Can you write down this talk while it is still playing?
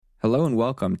Hello and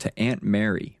welcome to Aunt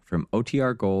Mary from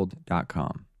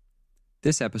OTRGold.com.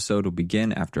 This episode will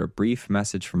begin after a brief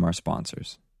message from our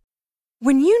sponsors.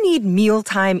 When you need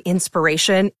mealtime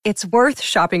inspiration, it's worth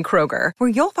shopping Kroger, where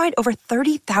you'll find over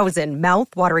 30,000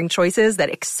 mouth-watering choices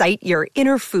that excite your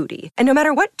inner foodie. And no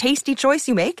matter what tasty choice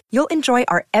you make, you'll enjoy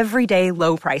our everyday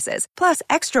low prices, plus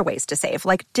extra ways to save,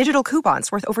 like digital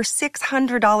coupons worth over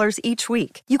 $600 each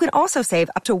week. You can also save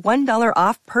up to $1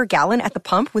 off per gallon at the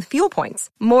pump with fuel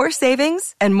points. More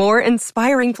savings and more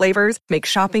inspiring flavors make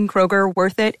shopping Kroger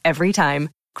worth it every time.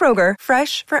 Kroger,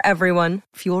 fresh for everyone.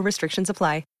 Fuel restrictions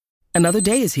apply. Another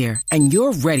day is here, and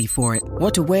you're ready for it.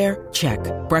 What to wear? Check.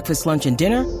 Breakfast, lunch, and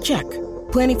dinner? Check.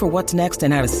 Planning for what's next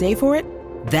and how to save for it?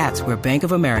 That's where Bank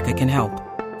of America can help.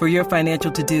 For your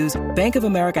financial to-dos, Bank of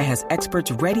America has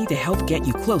experts ready to help get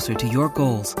you closer to your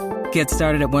goals. Get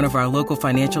started at one of our local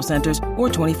financial centers or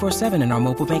 24/7 in our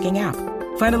mobile banking app.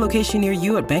 Find a location near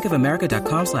you at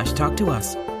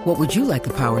bankofamerica.com/talktous. What would you like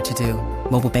the power to do?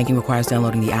 Mobile banking requires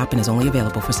downloading the app and is only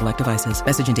available for select devices.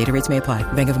 Message and data rates may apply.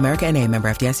 Bank of America N.A., member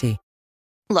FDIC.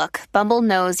 Look, Bumble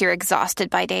knows you're exhausted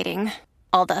by dating.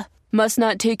 All the, must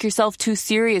not take yourself too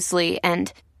seriously,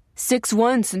 and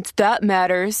 6'1" since that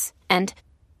matters, and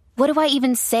what do I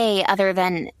even say other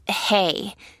than,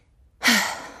 hey?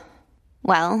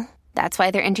 Well, that's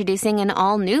why they're introducing an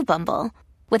all-new Bumble,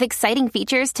 with exciting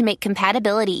features to make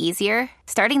compatibility easier,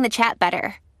 starting the chat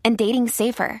better, and dating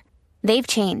safer. They've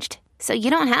changed, so you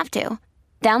don't have to.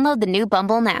 Download the new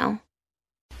Bumble now.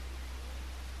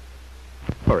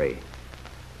 Hurry.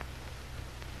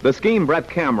 The scheme Brett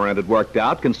Cameron had worked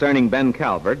out concerning Ben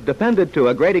Calvert depended to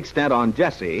a great extent on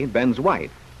Jessie, Ben's wife.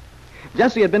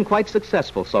 Jessie had been quite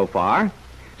successful so far.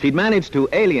 She'd managed to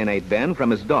alienate Ben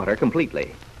from his daughter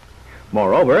completely.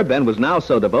 Moreover, Ben was now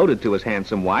so devoted to his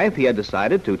handsome wife, he had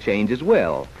decided to change his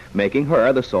will, making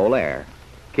her the sole heir.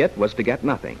 Kitt was to get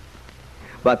nothing.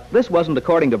 But this wasn't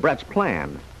according to Brett's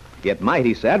plan. It might,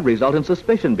 he said, result in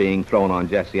suspicion being thrown on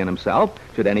Jessie and himself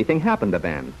should anything happen to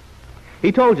Ben.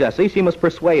 He told Jessie she must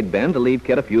persuade Ben to leave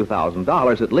Kitt a few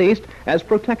 $1,000s at least as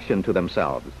protection to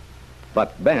themselves.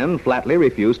 But Ben flatly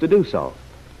refused to do so.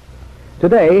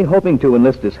 Today, hoping to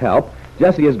enlist his help,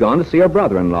 Jessie has gone to see her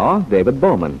brother-in-law, David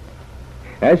Bowman.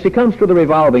 As she comes through the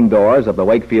revolving doors of the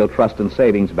Wakefield Trust and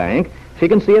Savings Bank, she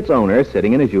can see its owner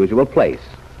sitting in his usual place,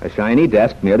 a shiny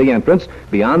desk near the entrance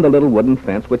beyond the little wooden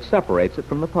fence which separates it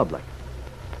from the public.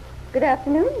 Good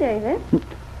afternoon, David.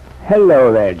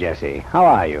 Hello there, Jessie. How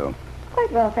are you?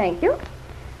 Quite well, thank you.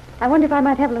 I wonder if I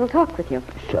might have a little talk with you.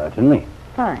 Certainly.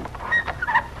 Fine.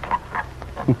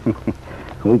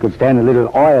 We could stand a little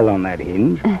oil on that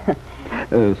hinge.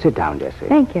 Sit down, Jessie.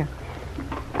 Thank you.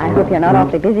 I hope you're not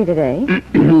awfully busy today.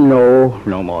 No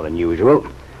more than usual.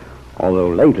 Although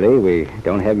lately we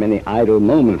don't have many idle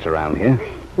moments around here.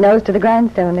 Nose to the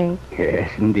grindstone, eh? Yes,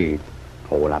 indeed.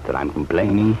 Oh, not that I'm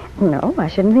complaining. No, I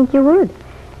shouldn't think you would.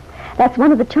 That's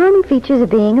one of the charming features of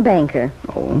being a banker.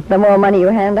 Oh? The more money you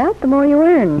hand out, the more you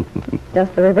earn.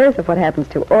 Just the reverse of what happens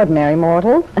to ordinary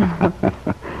mortals.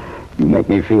 You make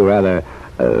me feel rather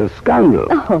scoundrel.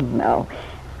 Oh, no.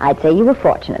 I'd say you were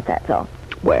fortunate, that's all.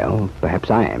 Well, perhaps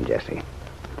I am, Jessie.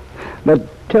 But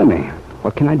tell me,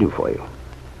 what can I do for you?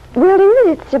 Well,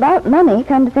 David, it's about money,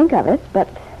 come to think of it, but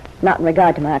not in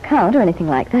regard to my account or anything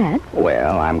like that.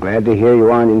 Well, I'm glad to hear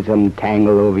you aren't in some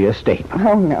tangle over your statement.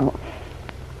 Oh, no.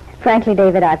 Frankly,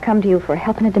 David, I've come to you for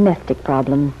help in a domestic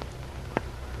problem.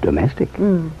 Domestic?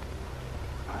 I'm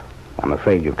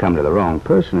afraid you've come to the wrong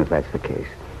person if that's the case.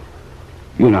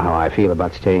 You know how I feel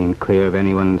about staying clear of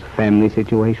anyone's family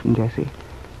situation, Jessie.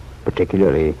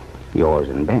 Particularly yours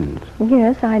and Ben's.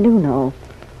 Yes, I do know.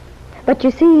 But you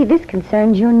see, this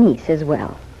concerns your niece as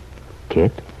well.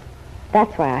 Kitt?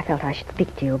 That's why I felt I should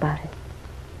speak to you about it.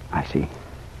 I see.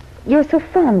 You're so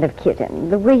fond of Kitt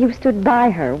and the way you stood by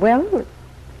her. Well, it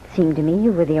seemed to me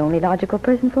you were the only logical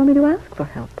person for me to ask for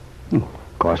help.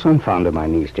 Of course I'm fond of my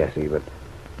niece, Jessie, but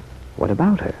what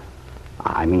about her?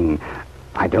 I mean,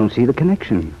 I don't see the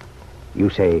connection. You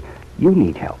say you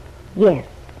need help. Yes.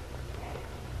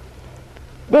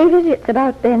 David, it's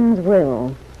about Ben's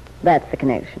will. That's the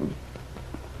connection.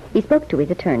 He spoke to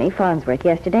his attorney, Farnsworth,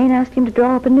 yesterday and asked him to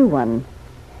draw up a new one.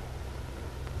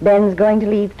 Ben's going to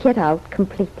leave Kitt out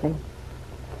completely.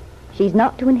 She's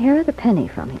not to inherit a penny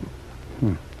from him.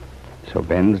 So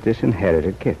Ben's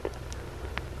disinherited Kitt.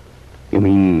 You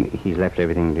mean he's left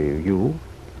everything to you?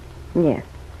 Yes.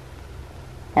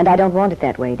 And I don't want it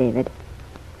that way, David.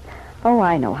 Oh,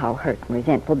 I know how hurt and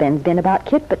resentful Ben's been about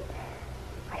Kitt, but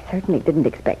I certainly didn't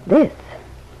expect this.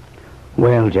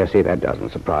 Well, Jessie, that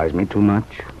doesn't surprise me too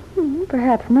much.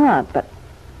 Perhaps not, but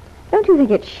don't you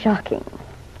think it's shocking?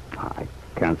 I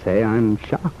can't say I'm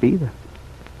shocked either.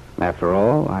 After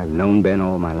all, I've known Ben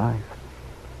all my life.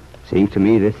 Seems to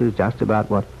me this is just about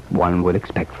what one would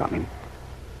expect from him.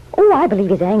 Oh, I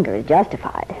believe his anger is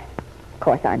justified. Of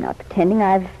course, I'm not pretending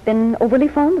I've been overly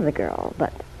fond of the girl,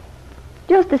 but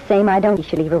just the same, I don't think he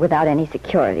should leave her without any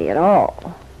security at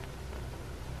all.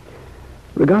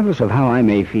 Regardless of how I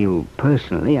may feel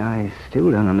personally, I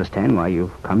still don't understand why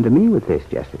you've come to me with this,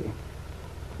 Jessie.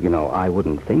 You know, I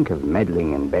wouldn't think of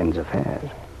meddling in Ben's affairs.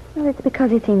 Well, it's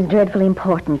because it seems dreadfully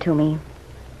important to me.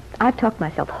 I've talked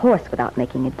myself hoarse without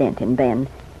making a dent in Ben.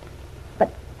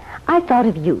 But I thought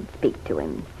if you'd speak to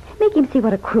him, make him see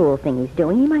what a cruel thing he's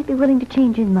doing, he might be willing to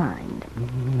change his mind.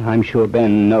 I'm sure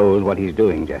Ben knows what he's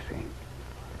doing, Jessie.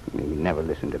 He never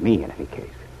listened to me in any case.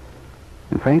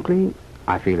 And frankly,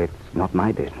 I feel it's not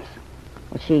my business.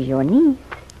 Well, she's your niece,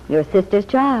 your sister's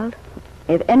child.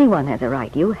 If anyone has a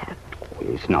right, you have.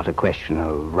 It's not a question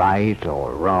of right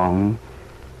or wrong.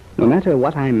 No matter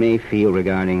what I may feel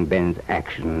regarding Ben's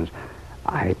actions,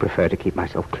 I prefer to keep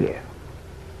myself clear.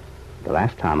 The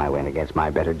last time I went against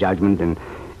my better judgment and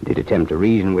did attempt to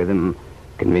reason with him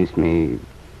convinced me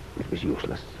it was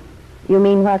useless. You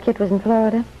mean while Kitt was in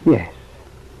Florida? Yes.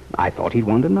 I thought he'd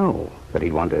want to know, that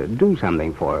he'd want to do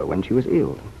something for her when she was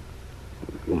ill.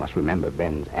 You must remember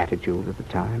Ben's attitude at the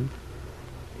time.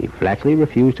 He flatly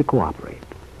refused to cooperate.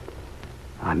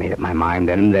 I made up my mind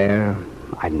then and there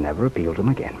I'd never appeal to him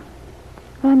again.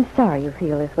 Well, I'm sorry you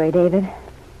feel this way, David.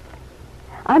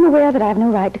 I'm aware that I have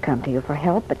no right to come to you for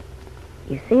help, but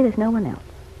you see, there's no one else.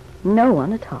 No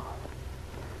one at all.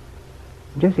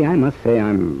 Jessie, I must say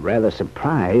I'm rather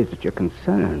surprised at your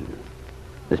concern.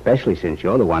 Especially since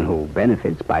you're the one who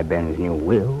benefits by Ben's new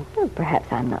will. Well,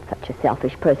 perhaps I'm not such a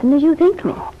selfish person as you think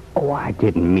me. Oh, I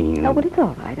didn't mean... Oh, but it's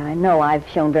all right. I know I've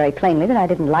shown very plainly that I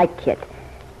didn't like Kitt.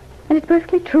 And it's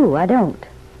perfectly true, I don't.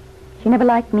 She never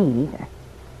liked me either.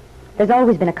 There's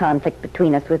always been a conflict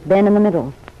between us with Ben in the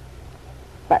middle.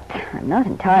 But I'm not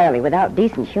entirely without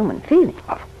decent human feeling.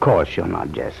 Of course you're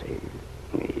not, Jessie.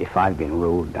 If I've been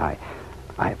rude, I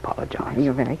apologize.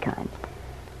 You're very kind.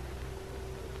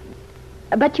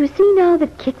 But you see now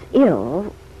that Kitt's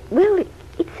ill, well,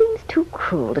 it seems too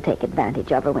cruel to take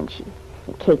advantage of her when she's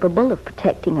incapable of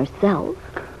protecting herself.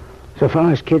 So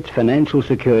far as Kitt's financial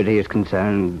security is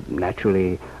concerned,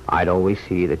 naturally, I'd always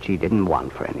see that she didn't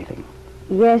want for anything.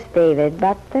 Yes, David,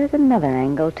 but there's another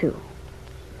angle, too.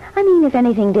 I mean, if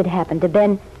anything did happen to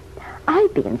Ben,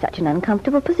 I'd be in such an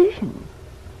uncomfortable position.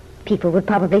 People would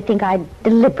probably think I'd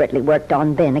deliberately worked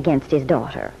on Ben against his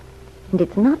daughter. And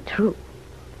it's not true.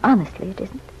 Honestly, it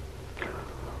isn't.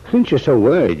 Since you're so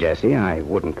worried, Jessie, I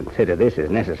wouldn't consider this as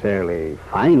necessarily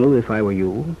final if I were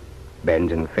you.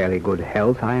 Ben's in fairly good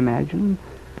health, I imagine.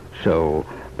 So,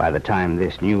 by the time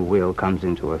this new will comes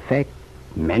into effect,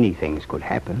 many things could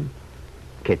happen.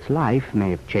 Kitt's life may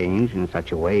have changed in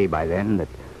such a way by then that,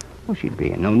 well, she'd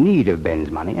be in no need of Ben's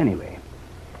money anyway.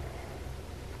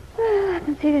 Well, I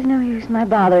can see there's no use in my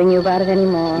bothering you about it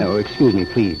anymore. No, excuse me,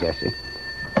 please, Jessie.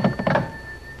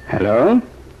 Hello?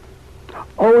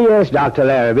 Oh, yes, Dr.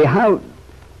 Larrabee. How...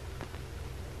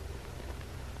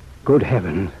 Good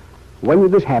heavens. When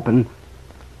did this happen?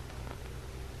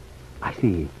 I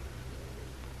see.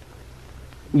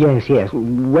 Yes.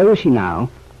 Where is she now?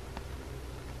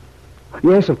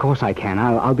 Yes, of course I can.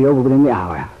 I'll be over within the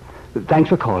hour. Thanks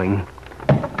for calling.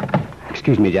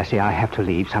 Excuse me, Jessie, I have to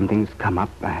leave. Something's come up.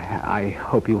 I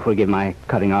hope you'll forgive my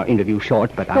cutting our interview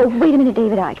short, but Oh, wait a minute,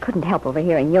 David. I couldn't help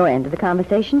overhearing your end of the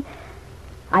conversation.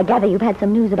 I gather you've had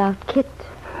some news about Kitt.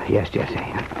 Yes, Jessie.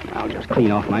 I'll just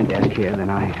clean off my desk here, then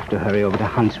I have to hurry over to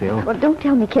Huntsville. Well, don't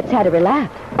tell me Kitt's had a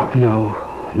relapse.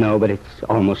 No, but it's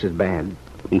almost as bad.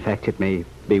 In fact, it may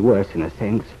be worse in a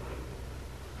sense.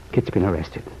 Kitt's been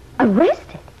arrested.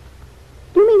 Arrested?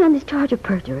 You mean on this charge of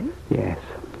perjury? Yes.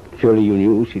 Surely you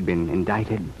knew she'd been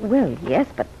indicted. Well, yes,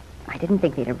 but I didn't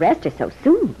think they'd arrest her so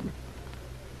soon.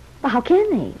 Well, how can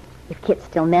they, if Kitt's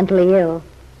still mentally ill?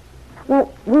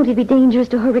 Well, won't it be dangerous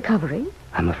to her recovery?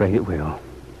 I'm afraid it will.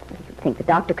 You'd think the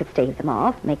doctor could stave them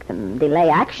off, make them delay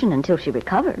action until she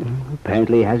recovered.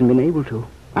 Apparently he hasn't been able to.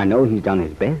 I know he's done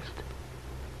his best.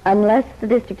 Unless the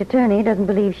district attorney doesn't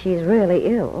believe she's really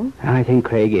ill. I think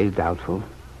Craig is doubtful,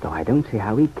 though I don't see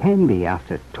how he can be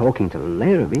after talking to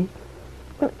Larrabee.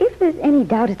 Well, if there's any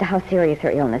doubt as to how serious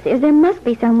her illness is, there must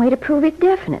be some way to prove it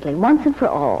definitely, once and for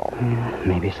all. Yeah,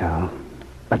 maybe so.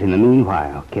 But in the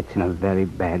meanwhile, Kitt's in a very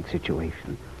bad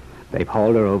situation. They've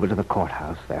hauled her over to the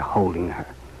courthouse. They're holding her.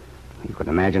 You can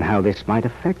imagine how this might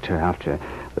affect her after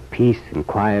the peace and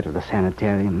quiet of the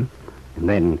sanitarium, and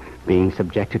then being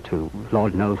subjected to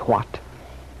Lord knows what.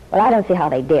 Well, I don't see how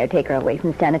they dare take her away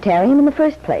from the sanitarium in the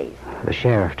first place. The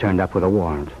sheriff turned up with a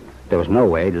warrant. There was no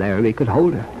way Larrabee could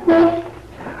hold her.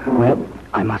 Well,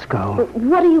 I must go.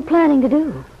 What are you planning to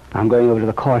do? I'm going over to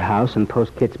the courthouse and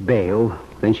post Kitt's bail.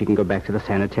 Then she can go back to the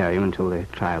sanitarium until the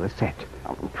trial is set.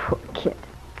 Oh, poor Kitt.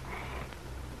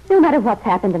 No matter what's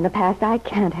happened in the past, I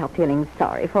can't help feeling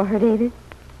sorry for her, David.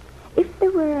 If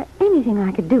there were anything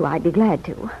I could do, I'd be glad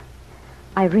to.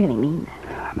 I really mean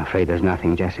that. I'm afraid there's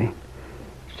nothing, Jessie.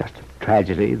 It's just a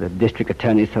tragedy. The district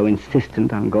attorney's so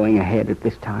insistent on going ahead at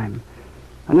this time.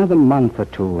 Another month or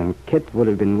two, and Kitt would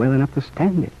have been well enough to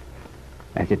stand it.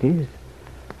 As it is,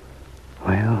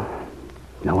 well,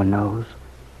 no one knows.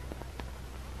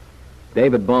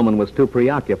 David Bowman was too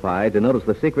preoccupied to notice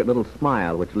the secret little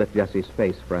smile which lit Jessie's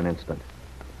face for an instant.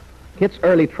 Kitt's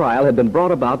early trial had been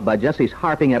brought about by Jessie's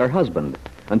harping at her husband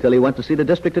until he went to see the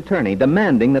district attorney,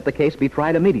 demanding that the case be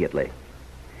tried immediately.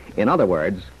 In other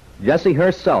words, Jessie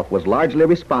herself was largely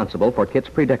responsible for Kitt's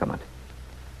predicament.